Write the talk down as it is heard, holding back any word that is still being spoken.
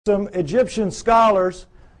Some Egyptian scholars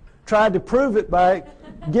tried to prove it by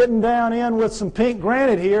getting down in with some pink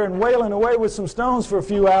granite here and wailing away with some stones for a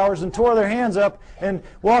few hours and tore their hands up and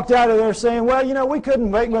walked out of there saying, well, you know, we couldn't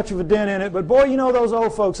make much of a dent in it, but boy, you know, those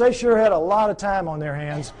old folks, they sure had a lot of time on their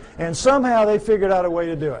hands, and somehow they figured out a way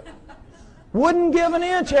to do it. Wouldn't give an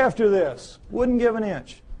inch after this. Wouldn't give an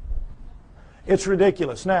inch. It's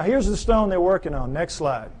ridiculous. Now, here's the stone they're working on. Next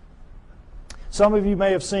slide. Some of you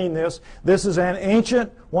may have seen this. This is an ancient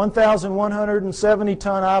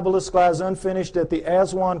 1,170-ton obelisk lies unfinished at the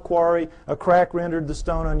Aswan quarry. A crack rendered the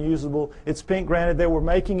stone unusable. It's pink granite. They were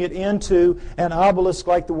making it into an obelisk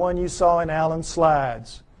like the one you saw in Allen's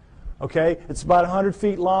slides. Okay? It's about 100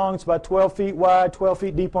 feet long. It's about 12 feet wide, 12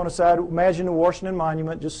 feet deep on the side. Imagine the Washington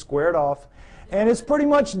Monument, just squared off. And it's pretty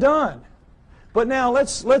much done. But now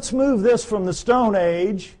let's move this from the Stone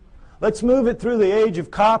Age. Let's move it through the age of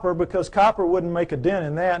copper, because copper wouldn't make a dent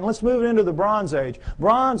in that. And let's move it into the Bronze Age.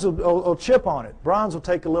 Bronze will chip on it. Bronze will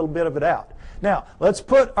take a little bit of it out. Now, let's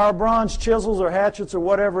put our bronze chisels or hatchets or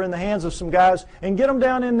whatever in the hands of some guys and get them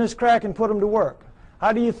down in this crack and put them to work.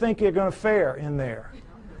 How do you think you're going to fare in there?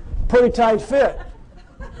 Pretty tight fit.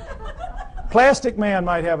 Plastic Man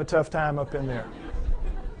might have a tough time up in there.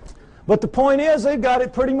 But the point is, they've got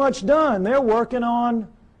it pretty much done. They're working on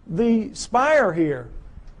the spire here.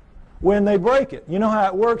 When they break it, you know how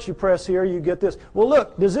it works. You press here, you get this. Well,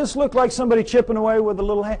 look, does this look like somebody chipping away with a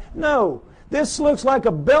little hand? No. This looks like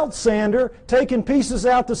a belt sander taking pieces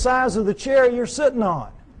out the size of the chair you're sitting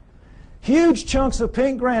on. Huge chunks of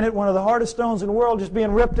pink granite, one of the hardest stones in the world, just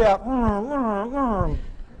being ripped out.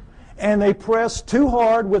 And they press too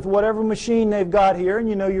hard with whatever machine they've got here, and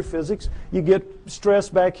you know your physics. You get stress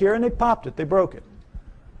back here, and they popped it. They broke it.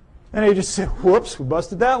 And they just said, whoops, we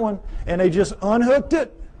busted that one. And they just unhooked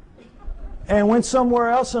it and went somewhere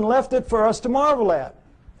else and left it for us to marvel at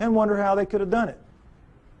and wonder how they could have done it.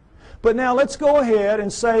 But now let's go ahead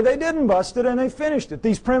and say they didn't bust it and they finished it.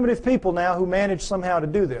 These primitive people now who managed somehow to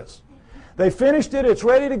do this. They finished it. It's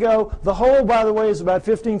ready to go. The hole, by the way, is about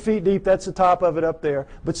 15 feet deep. That's the top of it up there.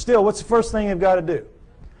 But still, what's the first thing they've got to do?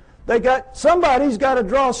 Somebody's got to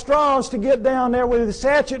draw straws to get down there with his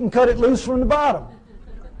hatchet and cut it loose from the bottom.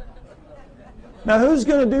 Now, who's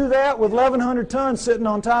going to do that with 1,100 tons sitting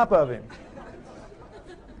on top of him?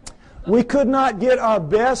 We could not get our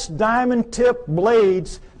best diamond tip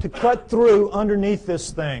blades to cut through underneath this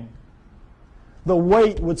thing. The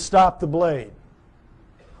weight would stop the blade.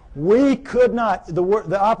 We could not,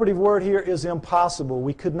 the operative word here is impossible.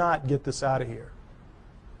 We could not get this out of here.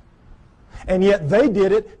 And yet they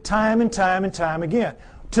did it time and time and time again.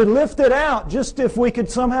 To lift it out, just if we could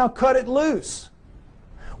somehow cut it loose,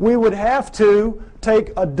 we would have to take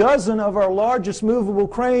a dozen of our largest movable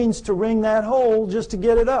cranes to wring that hole just to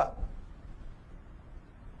get it up.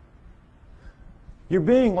 You're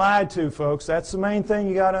being lied to, folks. That's the main thing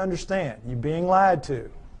you got to understand. You're being lied to.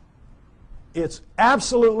 It's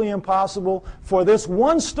absolutely impossible for this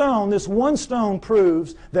one stone. This one stone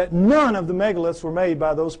proves that none of the megaliths were made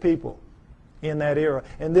by those people in that era.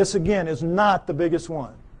 And this, again, is not the biggest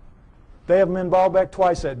one. They have them in Baalbek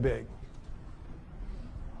twice that big.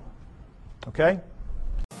 Okay?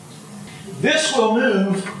 This will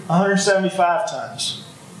move 175 tons.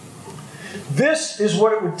 This is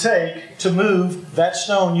what it would take to move that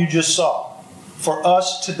stone you just saw for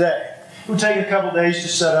us today. It would take a couple days to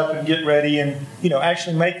set up and get ready and,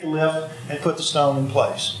 actually make the lift and put the stone in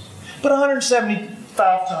place. But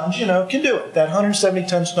 175 tons, can do it. That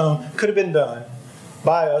 170-ton stone could have been done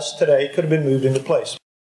by us today. It could have been moved into place.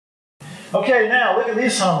 Okay, now look at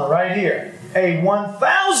this Hummer right here. A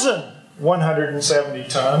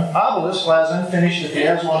 1,170-ton obelisk lies unfinished at the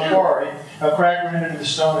Aswan quarry. A crack rendered the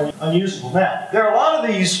stone unusable. Now, there are a lot of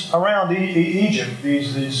these around Egypt,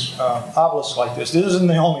 these obelisks like this. This isn't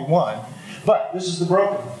the only one, but this is the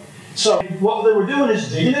broken one. So what they were doing is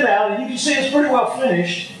digging it out, and you can see it's pretty well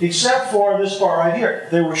finished, except for this part right here.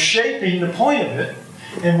 They were shaping the point of it,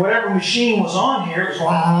 and whatever machine was on here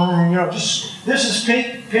was, this is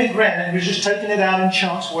pink granite. It was just taking it out in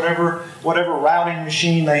chunks, whatever routing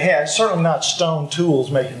machine they had. Certainly not stone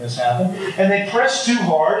tools making this happen. And they pressed too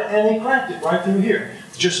hard, and they cracked it right through here.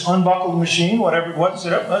 Just unbuckle the machine, what's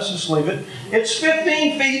it up? Let's just leave it. It's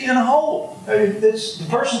 15 feet in a hole. It's the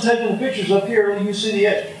person taking the pictures up here, you can see the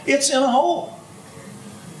edge. It's in a hole.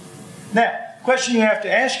 Now, the question you have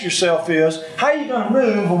to ask yourself is, how are you going to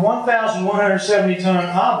move a 1,170-ton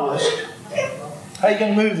obelisk? How are you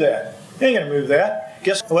going to move that? You ain't going to move that.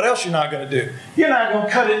 Guess what else you're not going to do? You're not going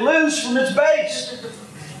to cut it loose from its base.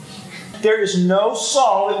 There is no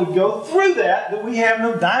saw that would go through that we have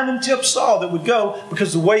no diamond tip saw that would go,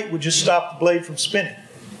 because the weight would just stop the blade from spinning.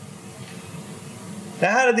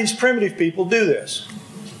 Now, how did these primitive people do this?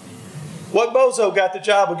 What bozo got the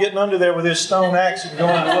job of getting under there with his stone axe and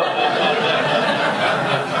going to look?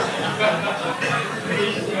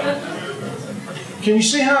 Can you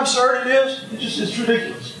see how absurd it is? It's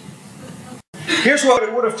ridiculous. Here's what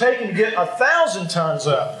it would have taken to get 1,000 tons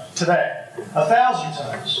up today. 1,000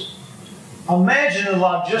 tons. Imagine the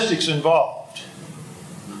logistics involved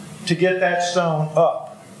to get that stone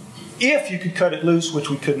up. If you could cut it loose, which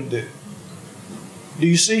we couldn't do. Do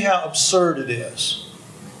you see how absurd it is?